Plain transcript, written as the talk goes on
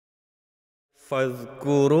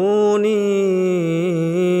فاذكروني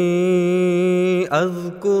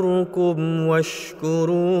أذكركم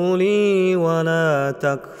واشكروا لي ولا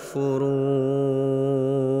تكفرون.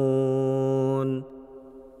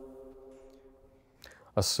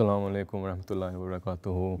 Assalamu alaikum wa rahmatullahi wa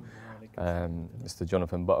barakatuhu. Mr.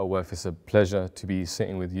 Jonathan Butterworth, it's a pleasure to be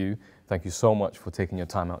sitting with you. Thank you so much for taking your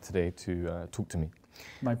time out today to talk to me.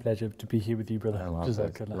 My pleasure to be here with you, brother.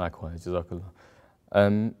 Jazakallah. Likewise,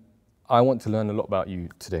 Jazakallah. I want to learn a lot about you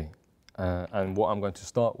today. And what I'm going to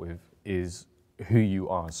start with is who you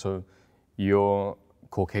are. So you're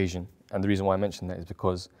Caucasian. And the reason why I mention that is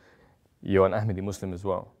because you're an Ahmadi Muslim as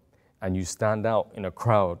well. And you stand out in a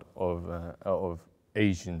crowd of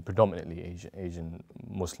Asian, predominantly Asian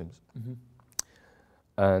Muslims. Mm-hmm.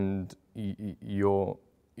 And your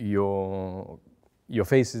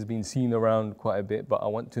face has been seen around quite a bit, but I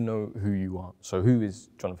want to know who you are. So who is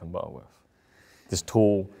Jonathan Butterworth? This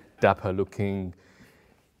tall, dapper-looking,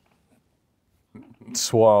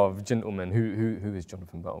 suave gentleman. Who is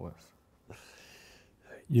Jonathan Butterworth?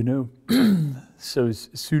 You know, so as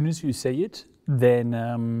soon as you say it, then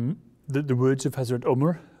the words of Hazrat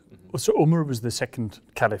Umar. So Umar was the second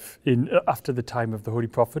caliph after the time of the Holy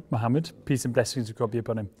Prophet Muhammad, peace and blessings of God be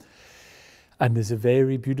upon him. And there's a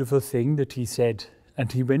very beautiful thing that he said,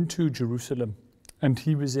 and he went to Jerusalem, and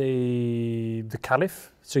he was the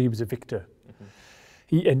caliph, so he was a victor. Mm-hmm.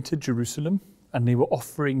 He entered Jerusalem, and they were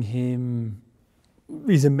offering him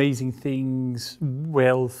these amazing things,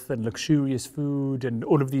 wealth and luxurious food and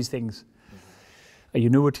all of these things. Mm-hmm. And you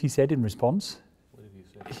know what he said in response? What did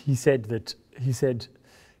he say?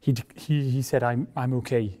 He said, I'm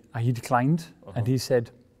okay. He declined, and he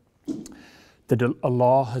said that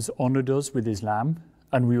Allah has honored us with Islam,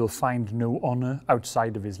 and we will find no honor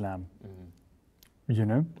outside of Islam. Mm-hmm. You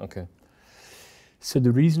know? Okay. So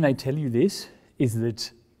the reason I tell you this is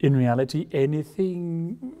that in reality,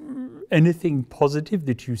 anything positive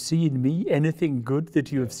that you see in me, anything good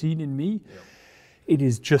that you have seen in me, it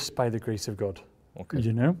is just by the grace of God. Okay.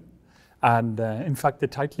 You know? And in fact, the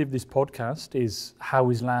title of this podcast is How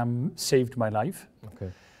Islam Saved My Life.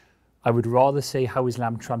 Okay. I would rather say how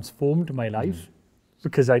Islam transformed my life,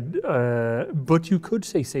 because but you could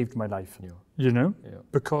say saved my life, you know,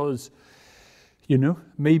 because, you know,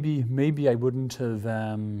 maybe I wouldn't have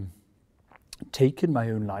taken my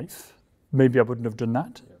own life. Maybe I wouldn't have done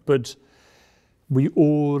that, but we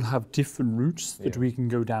all have different routes that we can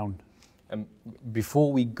go down. And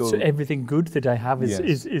before we go... So everything good that I have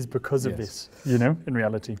is because of this, you know, in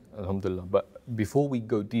reality. Alhamdulillah. But before we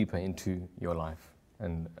go deeper into your life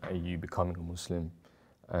and you becoming a Muslim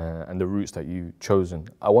and the routes that you've chosen,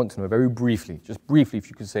 I want to know very briefly, just briefly, if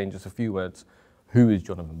you could say in just a few words, who is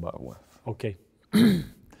Jonathan Butterworth? Okay.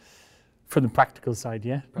 From the practical side,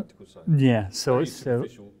 yeah? Practical side. Yeah, so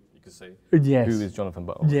superficial, you could say. Yes. Who is Jonathan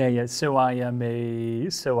Butterworth? Yeah. So I'm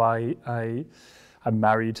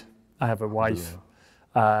married. I have a wife.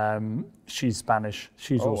 She's Spanish.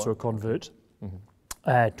 She's also a convert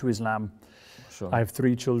to Islam. Sure. I have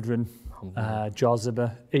 3 children.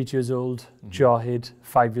 Jaziba, 8 years old. Jahid,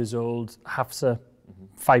 5 years old. Hafsa,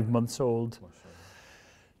 5 months old.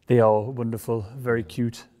 They are wonderful, very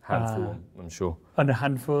cute. Handful, I'm sure. And a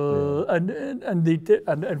handful, and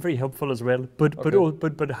very helpful as well. But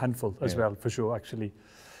a handful as well, for sure, actually.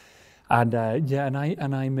 And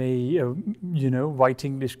and I'm a you know, white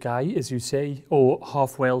English guy, as you say, or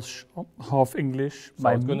half Welsh, half English. So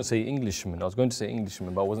I was going to say Englishman,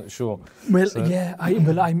 but I wasn't sure. Well, so.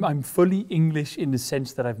 I'm fully English in the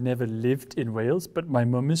sense that I've never lived in Wales, but my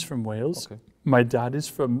mum is from Wales. Okay. My dad is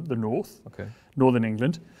from the north, northern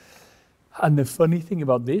England. And the funny thing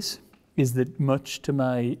about this is that, much to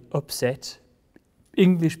my upset,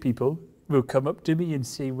 English people will come up to me and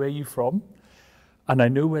say, "Where are you from?" And I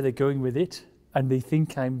know where they're going with it, and they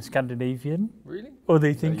think I'm Scandinavian. Really? Or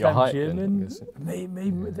they think I'm German.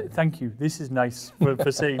 Then, thank you. This is nice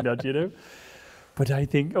for saying that, you know. But I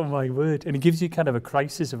think, oh my word, and it gives you kind of a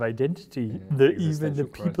crisis of identity that even the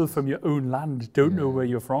people from your own land don't know where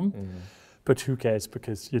you're from. But who cares?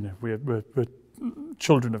 Because, you know, we're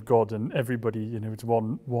children of God, and everybody, you know, it's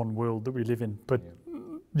one world that we live in. But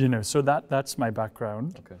you know, so that's my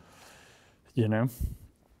background. Okay. You know.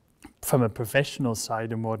 From a professional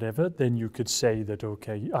side and whatever, then you could say that,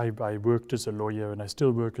 okay, I worked as a lawyer and I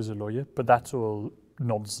still work as a lawyer, but that's all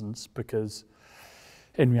nonsense, because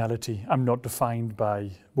in reality, I'm not defined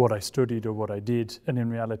by what I studied or what I did. And in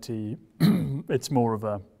reality, it's more of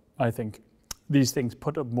I think these things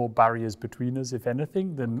put up more barriers between us, if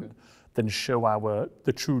anything, than show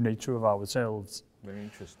the true nature of ourselves. Very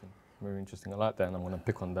interesting. I like that, and I'm going to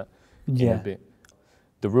pick on that in a bit.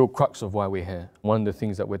 the real crux of why we're here. One of the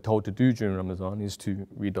things that we're told to do during Ramadan is to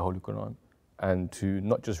read the Holy Quran, and to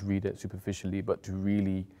not just read it superficially, but to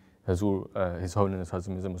really, as His Holiness Hazrat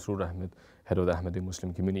Mirza Masroor Ahmed, head of the Ahmadi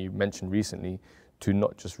Muslim community, mentioned recently, to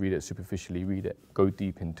not just read it superficially, read it, go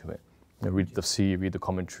deep into it. You know, read the tafsir, read the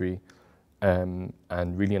commentary, and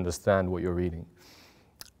really understand what you're reading.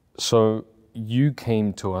 So you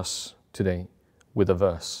came to us today with a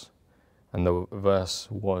verse, and the verse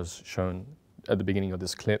was shown at the beginning of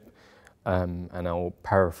this clip, and I'll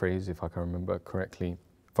paraphrase if I can remember correctly,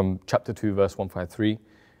 from chapter 2, verse 153.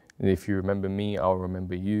 If you remember me, I'll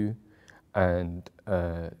remember you, and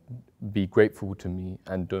be grateful to me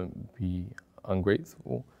and don't be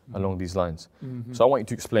ungrateful, along these lines. So I want you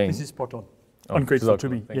to explain. This is spot on. Ungrateful to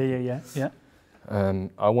me. Yeah.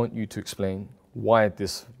 I want you to explain why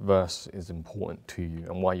this verse is important to you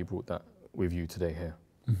and why you brought that with you today here.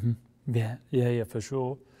 Yeah, for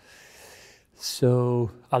sure.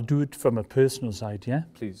 So I'll do it from a personal side, yeah?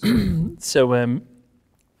 Please. So,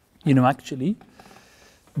 actually,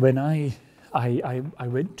 when I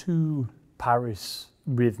went to Paris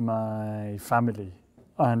with my family,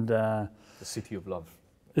 and the city of love.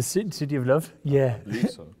 The city of love, yeah. I believe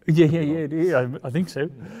so. Yeah, I think so.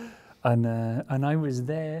 And I was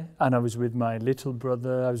there, and I was with my little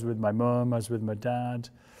brother, I was with my mum, I was with my dad,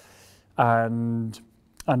 and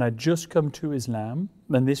I'd just come to Islam,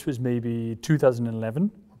 and this was maybe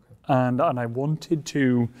 2011, and I wanted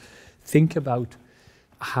to think about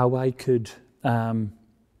how I could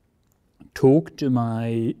talk to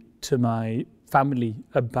my family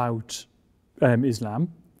about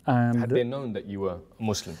Islam. And had they known that you were a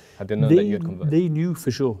Muslim? Had they known that you had converted? They knew for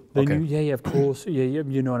sure. They knew, yeah, of course. Yeah,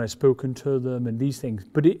 and I've spoken to them and these things.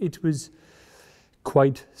 But it was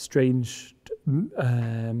quite strange. It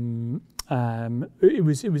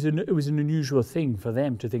was an unusual thing for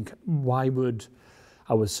them to think, why would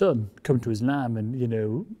our son come to Islam? And,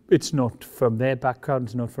 it's not from their background,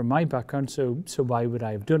 it's not from my background, so why would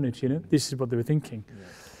I have done it, This is what they were thinking. Yeah.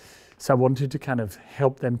 So I wanted to kind of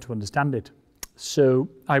help them to understand it. So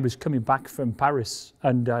I was coming back from Paris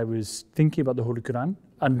and I was thinking about the Holy Quran,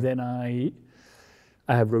 and then I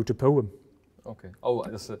wrote a poem. Okay. Oh,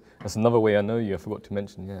 that's another way I know you. I forgot to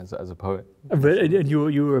mention, as a poet. And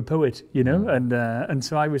you were a poet, and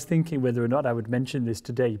so I was thinking whether or not I would mention this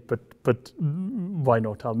today, but why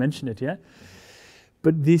not? I'll mention it, yeah.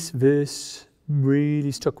 But this verse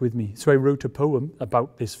really stuck with me, so I wrote a poem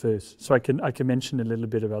about this verse. So I can mention a little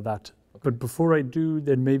bit about that. But before I do,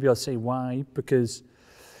 then maybe I'll say why, because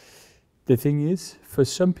the thing is, for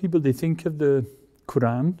some people, they think of the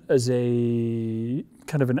Quran as a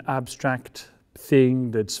kind of an abstract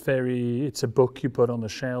thing it's a book you put on the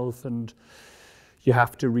shelf and you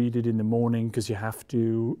have to read it in the morning because you have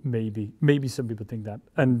to, maybe some people think that.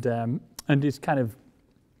 And it's kind of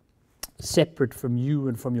separate from you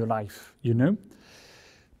and from your life,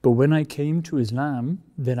 But when I came to Islam,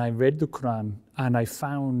 then I read the Quran and I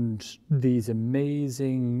found these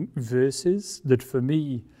amazing verses that for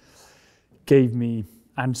me gave me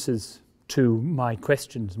answers to my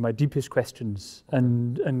questions, my deepest questions,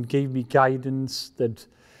 and gave me guidance that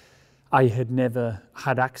I had never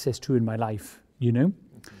had access to in my life,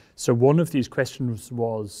 So one of these questions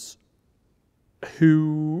was,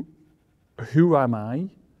 who am I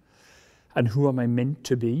and who am I meant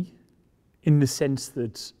to be? In the sense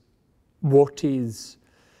that what is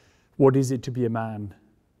it to be a man?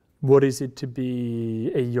 What is it to be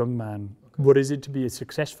a young man? Okay. What is it to be a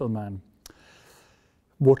successful man?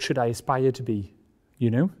 What should I aspire to be?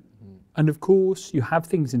 And of course, you have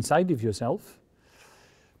things inside of yourself,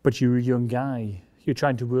 but you're a young guy. You're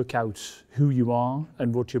trying to work out who you are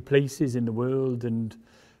and what your place is in the world, and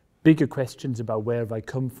bigger questions about where have I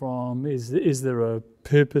come from? Is there a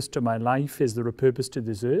purpose to my life? Is there a purpose to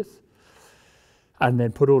this earth? And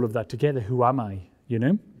then put all of that together. Who am I?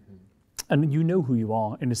 And you know who you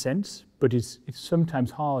are in a sense, but it's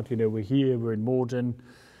sometimes hard. We're here, we're in Morden.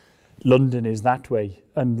 London is that way,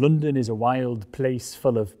 and London is a wild place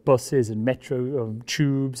full of buses and metro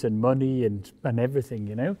tubes and money and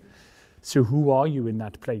everything. So who are you in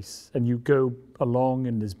that place? And you go along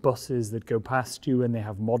and there's buses that go past you and they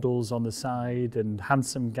have models on the side and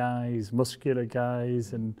handsome guys, muscular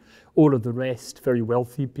guys, and all of the rest, very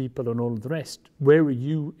wealthy people and all of the rest. Where are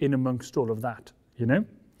you in amongst all of that,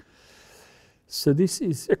 So this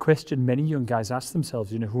is a question many young guys ask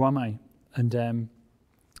themselves, who am I? And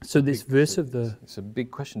so this verse of the... It's a big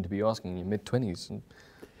question to be asking in your mid-20s. And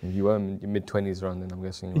you were in your mid-20s around then, I'm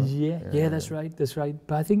guessing, right? Yeah, that's right.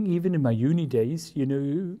 But I think even in my uni days,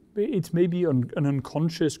 it's maybe an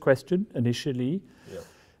unconscious question initially.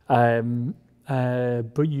 Yeah.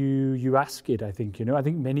 But you ask it, I think, I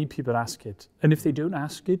think many people ask it. And if they don't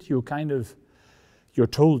ask it, you're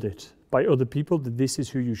told it by other people that this is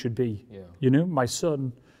who you should be. Yeah. My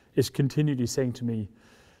son is continually saying to me,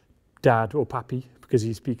 Dad or Papi, because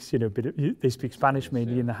he speaks, they speak Spanish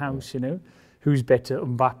mainly in the house, who's better,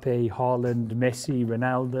 Mbappe, Haaland, Messi,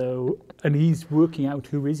 Ronaldo, and he's working out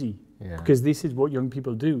who is he. Yeah. Because this is what young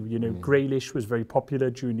people do. Grealish was very popular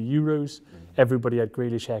during the Euros. Everybody had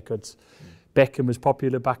Grealish haircuts. Beckham was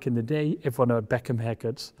popular back in the day. Everyone had Beckham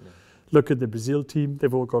haircuts. Look at the Brazil team.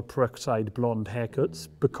 They've all got peroxide blonde haircuts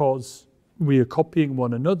because we are copying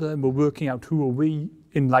one another and we're working out who are we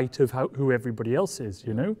in light of who everybody else is,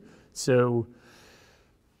 So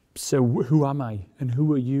who am I and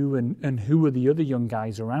who are you and who are the other young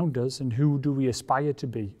guys around us and who do we aspire to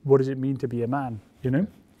be? What does it mean to be a man,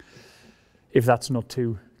 If that's not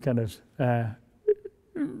too kind of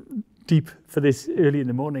deep for this early in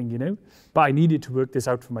the morning, But I needed to work this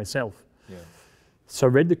out for myself. Yeah. So I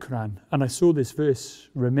read the Quran and I saw this verse,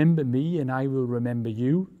 remember me and I will remember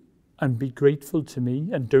you, and be grateful to me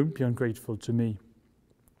and don't be ungrateful to me.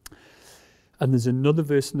 And there's another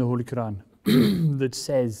verse in the Holy Quran that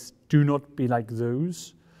says, do not be like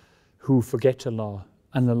those who forget Allah,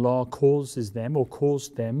 and Allah causes them or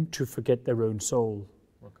caused them to forget their own soul.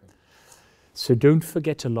 Okay. So don't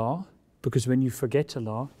forget Allah, because when you forget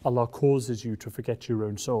Allah, Allah causes you to forget your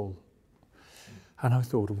own soul. And I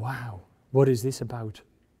thought, wow, what is this about?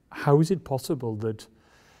 How is it possible that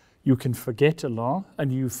you can forget Allah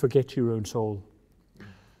and you forget your own soul?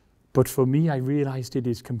 But for me, I realized it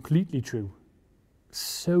is completely true.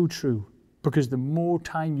 So true. Because the more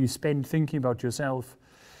time you spend thinking about yourself,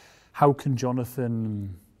 how can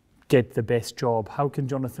Jonathan get the best job? How can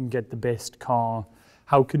Jonathan get the best car?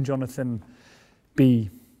 How can Jonathan be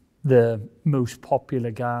the most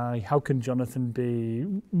popular guy? How can Jonathan be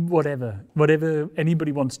whatever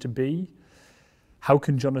anybody wants to be? How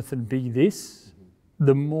can Jonathan be this?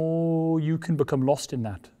 The more you can become lost in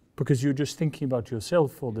that, because you're just thinking about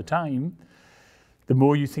yourself all the time. The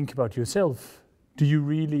more you think about yourself, do you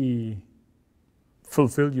really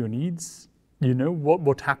fulfill your needs?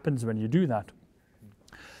 What happens when you do that?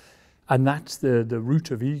 And that's the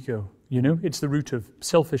root of ego, it's the root of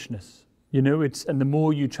selfishness. And the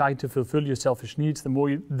more you try to fulfill your selfish needs, the more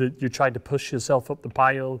you try to push yourself up the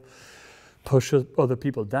pile, push other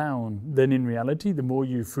people down, then in reality, the more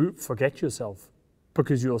you forget yourself,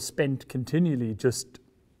 because you're spent continually just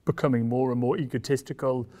becoming more and more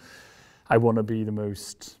egotistical. I want to be the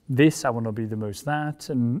most this, I want to be the most that.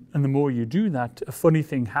 And the more you do that, a funny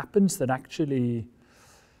thing happens that actually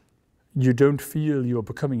you don't feel you're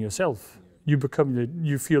becoming yourself. You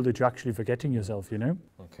feel that you're actually forgetting yourself,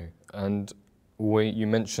 Okay. And you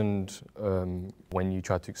mentioned when you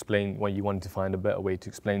tried to explain, when you wanted to find a better way to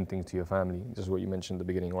explain things to your family. This is what you mentioned at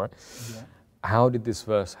the beginning, right? Yeah. How did this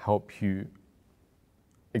verse help you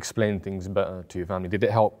explain things better to your family? Did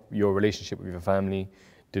it help your relationship with your family?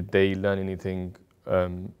 Did they learn anything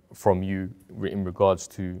from you in regards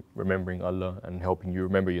to remembering Allah and helping you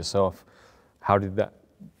remember yourself? How did that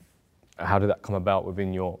come about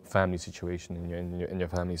within your family situation in your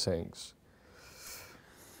family settings?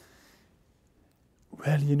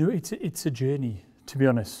 Well, it's a journey, to be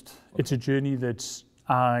honest. Okay. It's a journey that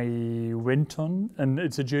I went on, and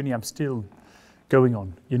it's a journey I'm still going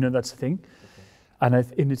on. That's the thing. Okay.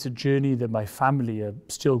 And it's a journey that my family are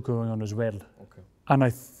still going on as well. Okay. And I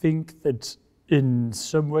think that in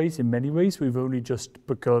some ways, in many ways, we've only just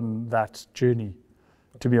begun that journey,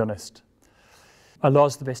 to be honest.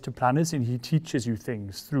 Allah's the best of planners, and He teaches you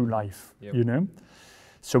things through life,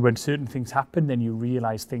 So when certain things happen, then you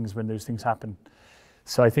realize things when those things happen.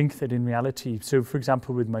 So I think that in reality, so for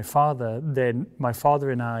example, with my father, then my father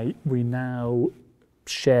and I, we now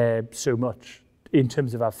share so much in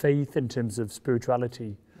terms of our faith, in terms of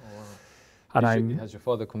spirituality. Oh, wow. And has your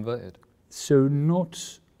father converted? So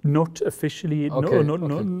not officially, okay.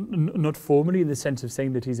 Not formally in the sense of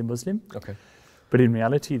saying that he's a Muslim. Okay. But in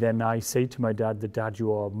reality, then I say to my dad that, Dad,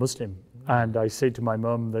 you are Muslim. And I say to my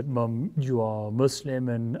mum that, Mum, you are Muslim.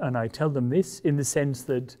 And I tell them this in the sense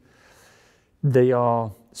that they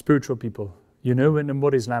are spiritual people, and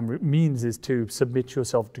what Islam means is to submit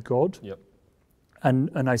yourself to God. Yep.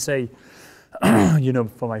 And I say,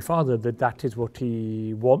 for my father, that is what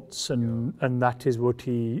he wants and that is what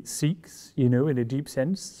he seeks, in a deep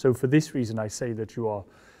sense. So for this reason, I say that you are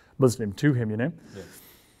Muslim to him, Yeah.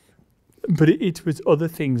 But it was other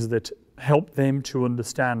things that helped them to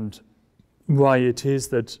understand why it is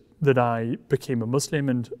that I became a Muslim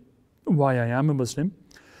and why I am a Muslim.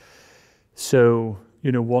 So,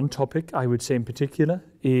 one topic I would say in particular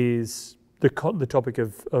is the topic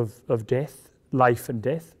of death, life and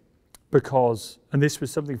death, because, and this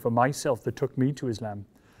was something for myself that took me to Islam,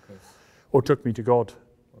 or took me to God,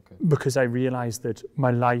 because I realized that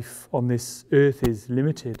my life on this earth is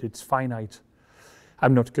limited, it's finite.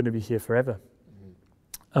 I'm not going to be here forever.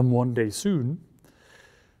 And one day soon,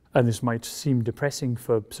 and this might seem depressing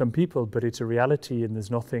for some people, but it's a reality, and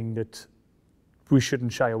there's nothing that we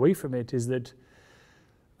shouldn't shy away from it, is that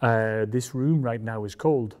this room right now is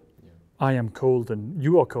cold. I am cold and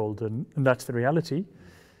you are cold, and that's the reality.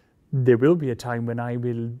 There will be a time when I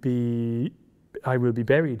will be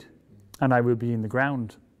buried, and I will be in the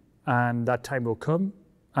ground, and that time will come,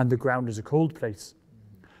 and the ground is a cold place.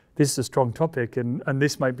 This is a strong topic, and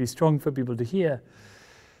this might be strong for people to hear.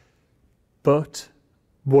 But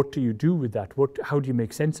what do you do with that? How do you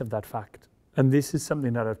make sense of that fact? And this is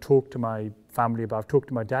something that I've talked to my family about, I've talked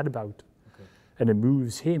to my dad about, and it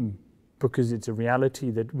moves him, because it's a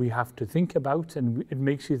reality that we have to think about, and it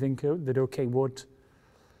makes you think that, okay, what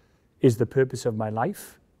is the purpose of my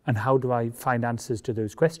life, and how do I find answers to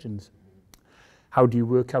those questions? How do you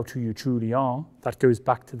work out who you truly are? That goes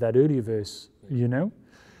back to that earlier verse, you know?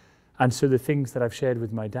 And so the things that I've shared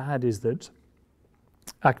with my dad is that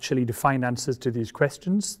actually to find answers to these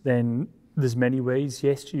questions, then there's many ways.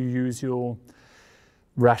 Yes, you use your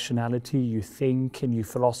rationality, you think and you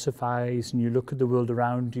philosophize and you look at the world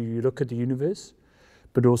around you, you look at the universe,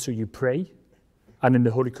 but also you pray. And in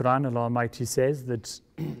the Holy Quran, Allah Almighty says that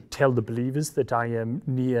tell the believers that I am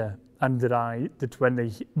near, and that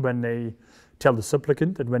when they tell the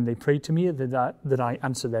supplicant that when they pray to me that I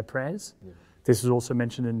answer their prayers. This is also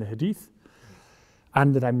mentioned in the Hadith.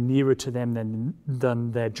 And that I'm nearer to them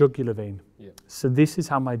than their jugular vein. So this is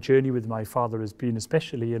how my journey with my father has been,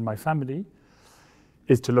 especially in my family,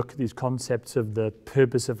 is to look at these concepts of the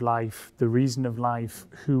purpose of life, the reason of life,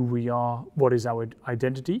 who we are, what is our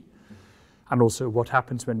identity, and also what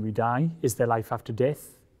happens when we die. Is there life after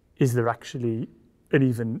death? Is there actually an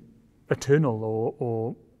even eternal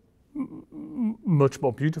or much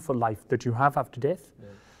more beautiful life that you have after death?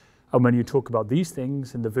 And when you talk about these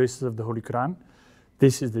things in the verses of the Holy Quran,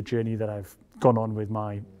 this is the journey that I've gone on with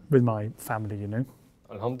my family, you know.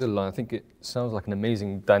 Alhamdulillah, I think it sounds like an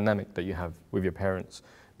amazing dynamic that you have with your parents,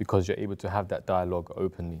 because you're able to have that dialogue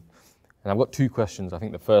openly. And I've got two questions. I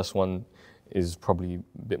think the first one is probably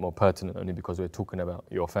a bit more pertinent, only because we're talking about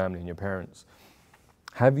your family and your parents.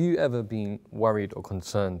 Have you ever been worried or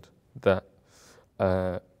concerned that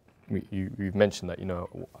you've mentioned that, you know,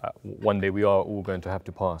 one day we are all going to have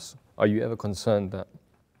to pass. Are you ever concerned that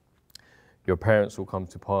your parents will come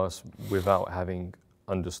to pass without having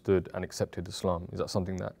understood and accepted Islam? Is that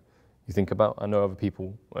something that you think about? I know other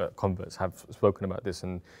people, converts, have spoken about this,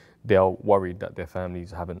 and they are worried that their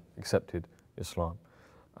families haven't accepted Islam.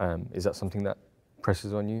 Is that something that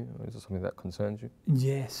presses on you, or is it something that concerns you?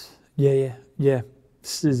 Yes, yeah.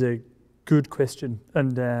 This is a good question,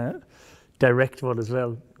 and direct one as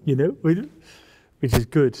well, you know, which is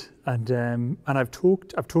good. And I've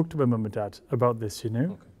talked to my mum and dad about this, you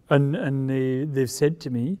know. And they've said to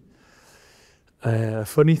me, a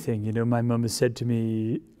funny thing, you know, my mum has said to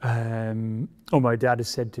me, or my dad has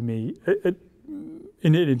said to me,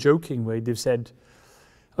 in a joking way, they've said,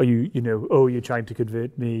 "Oh, you're trying to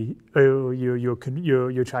convert me. Oh, you're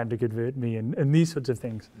trying to convert me," and these sorts of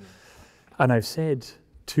things. And I've said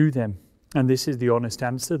to them, and this is the honest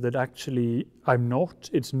answer, that actually I'm not.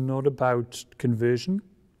 It's not about conversion.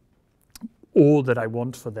 All that I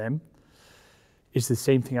want for them is the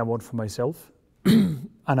same thing I want for myself.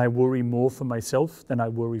 And I worry more for myself than I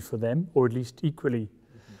worry for them, or at least equally.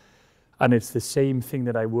 And it's the same thing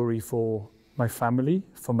that I worry for my family,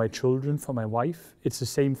 for my children, for my wife. It's the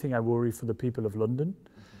same thing I worry for the people of London.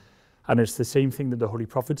 And it's the same thing that the Holy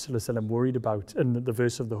Prophet ﷺ worried about, and that the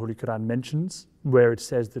verse of the Holy Quran mentions, where it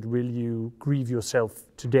says that, will you grieve yourself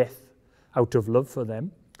to death out of love for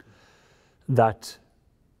them? That,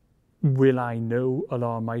 will I know Allah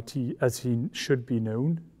Almighty as He should be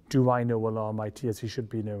known? Do I know Allah Almighty as He should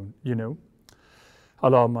be known? You know,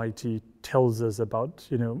 Allah Almighty tells us about,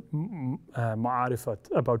 you know,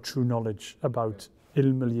 ma'arifat, about true knowledge, about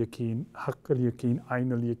ilm al-yaqeen, haqq al-yaqeen,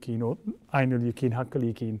 ayn al-yaqeen, or ayn al-yaqeen, haqq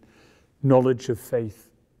al-yaqeen, knowledge of faith,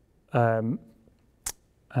 ilm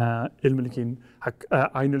al-yaqeen,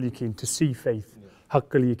 ayn al-yaqeen, to see faith,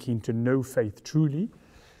 haqq al-yaqeen, to know faith truly.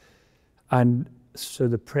 And so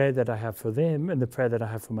the prayer that I have for them and the prayer that I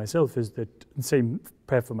have for myself is that, the same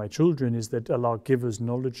prayer for my children, is that Allah give us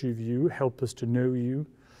knowledge of you, help us to know you.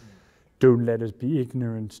 Don't let us be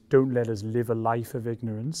ignorant. Don't let us live a life of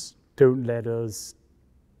ignorance. Don't let us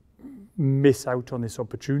miss out on this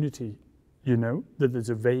opportunity, you know, that there's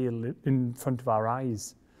a veil in front of our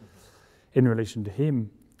eyes in relation to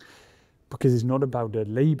Him. because it's not about a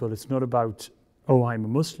label. It's not about, oh, I'm a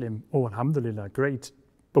Muslim. Oh, alhamdulillah, great.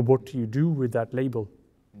 But what do you do with that label?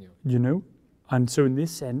 Yeah. You know? And so in this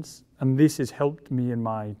sense, and this has helped me and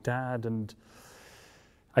my dad, and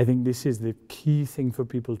I think this is the key thing for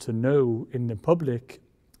people to know in the public.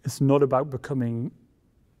 It's not about becoming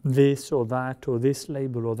this or that or this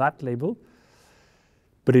label or that label,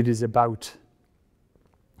 but it is about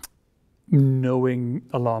knowing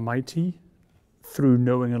Allah Almighty. Through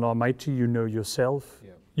knowing Allah Almighty, you know yourself,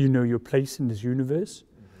 you know your place in this universe.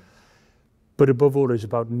 But above all, it's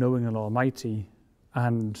about knowing Allah Almighty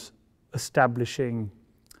and establishing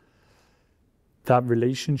that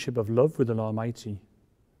relationship of love with Allah Almighty.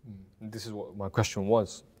 This is what my question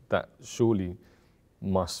was, that surely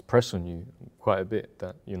must press on you quite a bit,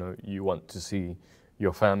 that you want to see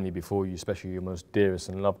your family before you, especially your most dearest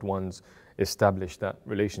and loved ones, establish that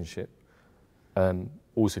relationship.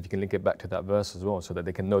 Also, if you can link it back to that verse as well, so that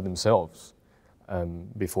they can know themselves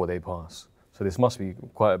before they pass. So this must be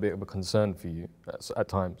quite a bit of a concern for you at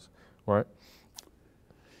times, right?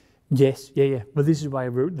 Yes, yeah. Well, this is why I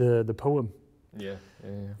wrote the poem. Yeah.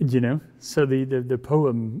 You know, so the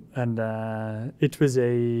poem, and it was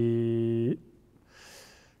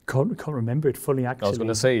can't remember it fully actually. I was going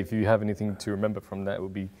to say, if you have anything to remember from that, it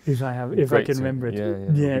would be if I can remember it. Yeah, it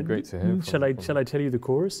would be great to hear. Shall I tell you the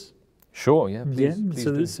chorus? Sure, yeah, please.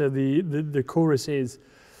 Yeah. So the chorus is,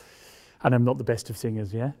 and I'm not the best of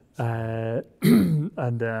singers, yeah.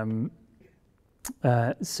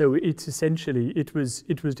 So it's essentially it was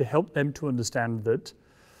to help them to understand that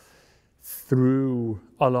through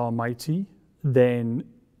Allah Almighty, then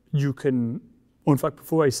you can. In fact,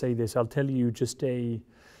 before I say this, I'll tell you just a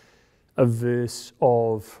verse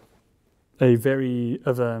of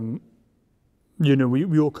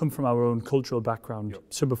we all come from our own cultural background. Yep.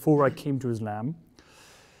 So before I came to Islam,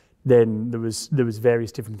 then there was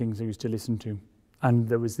various different things I used to listen to, and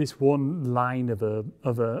there was this one line of a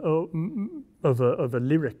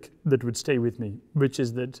lyric that would stay with me, which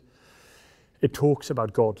is that it talks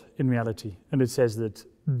about God in reality, and it says that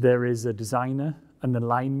there is a designer, an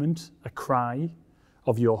alignment, a cry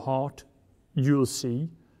of your heart. You'll see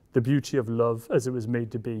the beauty of love as it was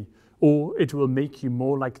made to be, or it will make you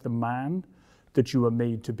more like the man that you were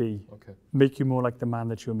made to be. Okay. Make you more like the man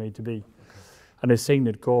that you were made to be. Okay. And it's saying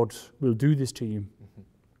that God will do this to you. Mm-hmm.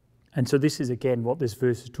 And so this is again what this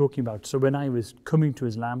verse is talking about. So when I was coming to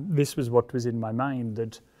Islam, this was what was in my mind,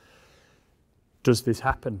 that does this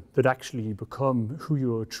happen? That actually you become who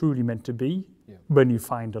you are truly meant to be when you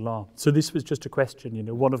find Allah. So this was just a question,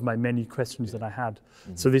 one of my many questions that I had.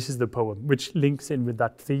 Mm-hmm. So this is the poem, which links in with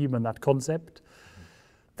that theme and that concept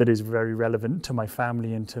that is very relevant to my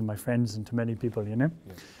family and to my friends and to many people, Yeah.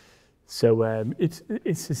 So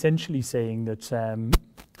it's essentially saying that,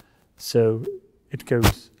 so it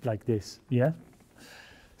goes like this, yeah?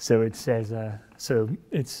 So it says,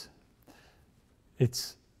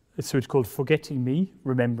 it's called Forgetting Me,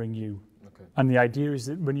 Remembering You. Okay. And the idea is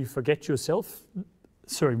that when you forget yourself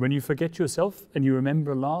and you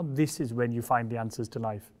remember Allah, this is when you find the answers to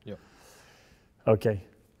life. Yeah. Okay.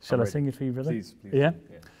 Shall I sing it for you, brother? Please. Yeah?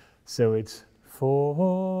 So it's forgetting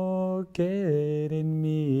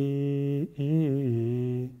me,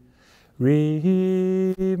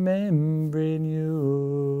 remembering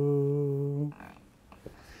you.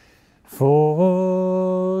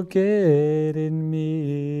 Forgetting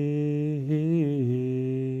me,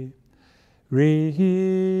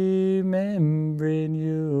 remembering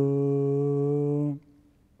you.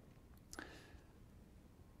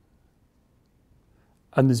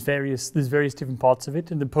 And there's various different parts of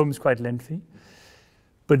it, and the poem's quite lengthy.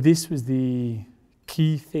 But this was the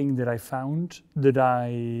key thing that I found that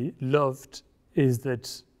I loved, is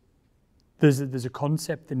that there's a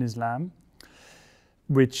concept in Islam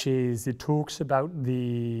which is, it talks about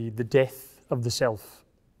the death of the self,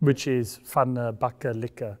 which is fana baka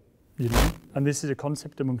lika, And this is a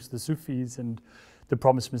concept amongst the Sufis, and the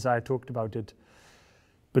Promised Messiah talked about it.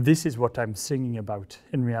 But this is what I'm singing about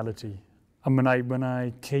in reality. And when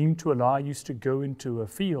I came to Allah, I used to go into a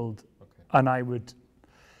field and I would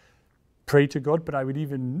pray to God, but I would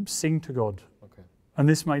even sing to God. Okay. And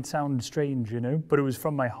this might sound strange, but it was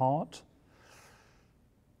from my heart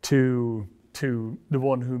to the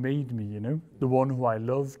one who made me, the one who I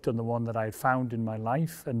loved and the one that I had found in my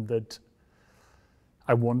life and that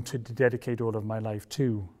I wanted to dedicate all of my life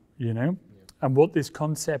to, Yeah. And what this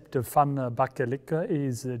concept of fana baka lika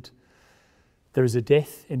is, that there is a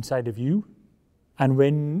death inside of you, and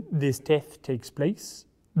when this death takes place,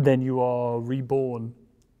 then you are reborn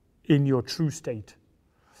in your true state.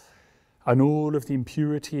 And all of the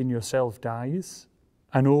impurity in yourself dies,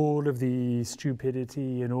 and all of the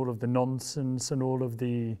stupidity and all of the nonsense and all of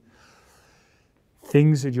the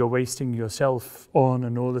things that you're wasting yourself on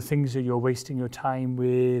and all the things that you're wasting your time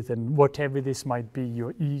with and whatever this might be,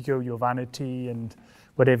 your ego, your vanity and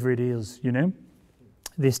whatever it is, you know,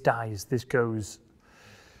 this dies, this goes,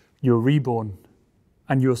 you're reborn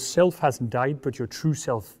and your self hasn't died, but your true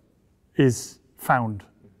self is found.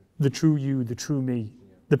 The true you, the true me,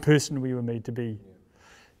 the person we were made to be.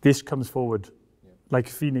 This comes forward like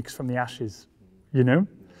a phoenix from the ashes, you know?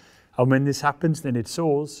 And when this happens, then it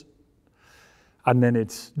soars. And then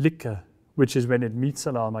it's liqa, which is when it meets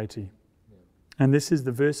Allah Almighty. And this is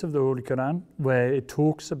the verse of the Holy Quran where it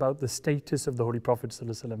talks about the status of the Holy Prophet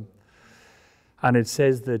ﷺ. And it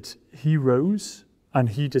says that he rose and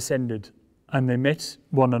he descended and they met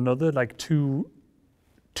one another like two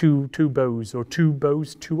bows,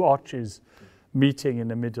 two arches meeting in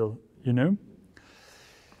the middle, you know?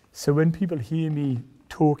 So when people hear me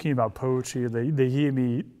talking about poetry, they hear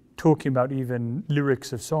me talking about even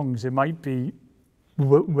lyrics of songs, it might be,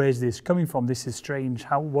 where's this coming from? This is strange.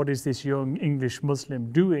 What is this young English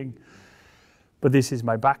Muslim doing? But this is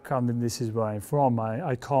my background and this is where I'm from.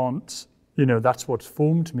 I can't, you know, that's what's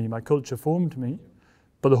formed me. My culture formed me,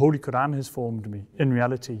 but the Holy Quran has formed me in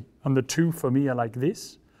reality. And the two for me are like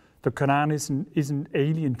this. The Quran isn't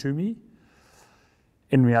alien to me.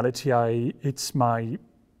 In reality, it's my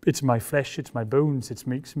flesh, it's my bones, it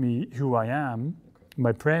makes me who I am.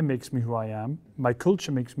 My prayer makes me who I am. My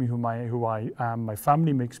culture makes me who I am. My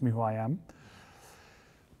family makes me who I am.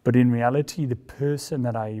 But in reality, the person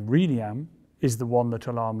that I really am is the one that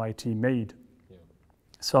Allah Almighty made. Yeah.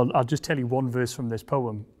 So I'll just tell you one verse from this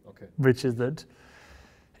poem, which is that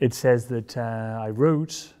it says that I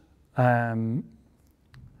wrote, no,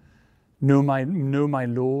 my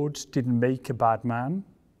Lord didn't make a bad man,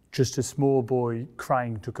 just a small boy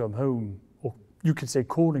crying to come home, or you could say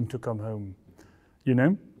calling to come home. You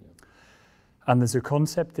know? Yeah. And there's a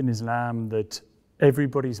concept in Islam that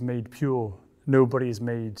everybody's made pure, nobody is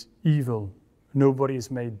made evil, nobody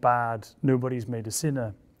is made bad, nobody's made a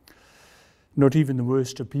sinner, not even the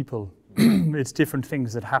worst of people. It's different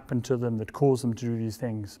things that happen to them that cause them to do these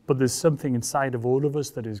things. But there's something inside of all of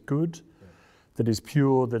us that is good, that is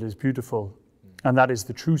pure, that is beautiful, and that is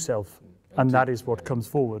the true self, and that is what comes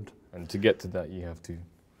forward. And to get to that, you have to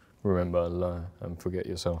remember Allah and forget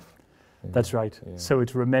yourself. Yeah. That's right. Yeah. So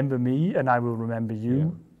it's remember me and I will remember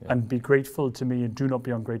you, and be grateful to me and do not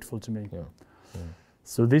be ungrateful to me. Yeah. Yeah.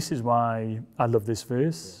 So this is why I love this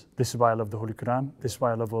verse. This is why I love the Holy Quran. This is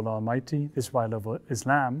why I love Allah Almighty. This is why I love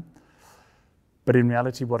Islam. But in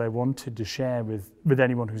reality, what I wanted to share with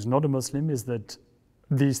anyone who's not a Muslim is that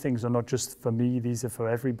these things are not just for me, these are for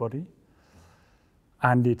everybody.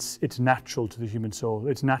 And it's natural to the human soul.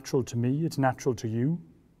 It's natural to me, it's natural to you,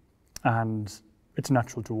 and it's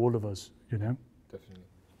natural to all of us, you know? Definitely.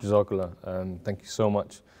 Jazakallah. Thank you so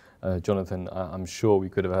much, Jonathan. I'm sure we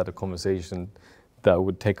could have had a conversation that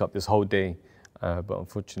would take up this whole day, but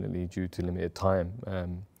unfortunately, due to limited time,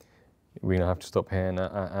 we're going to have to stop here. And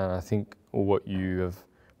I think what you have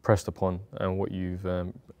pressed upon and what you've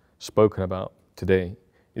spoken about today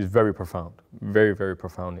is very profound, very, very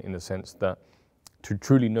profound in the sense that to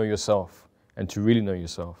truly know yourself and to really know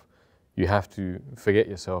yourself, you have to forget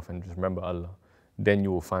yourself and just remember Allah. Then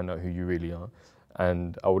you will find out who you really are.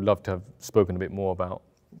 And I would love to have spoken a bit more about,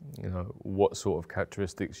 you know, what sort of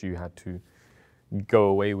characteristics you had to go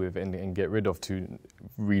away with and get rid of to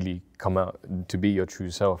really come out to be your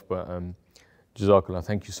true self. But Jazakallah,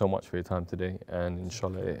 thank you so much for your time today. And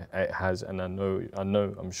inshallah it has, and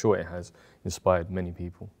I'm sure it has inspired many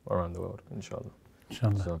people around the world, inshallah.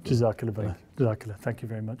 Inshallah. Jazakallah. Jazakallah. Thank you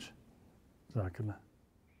very much. Jazakallah.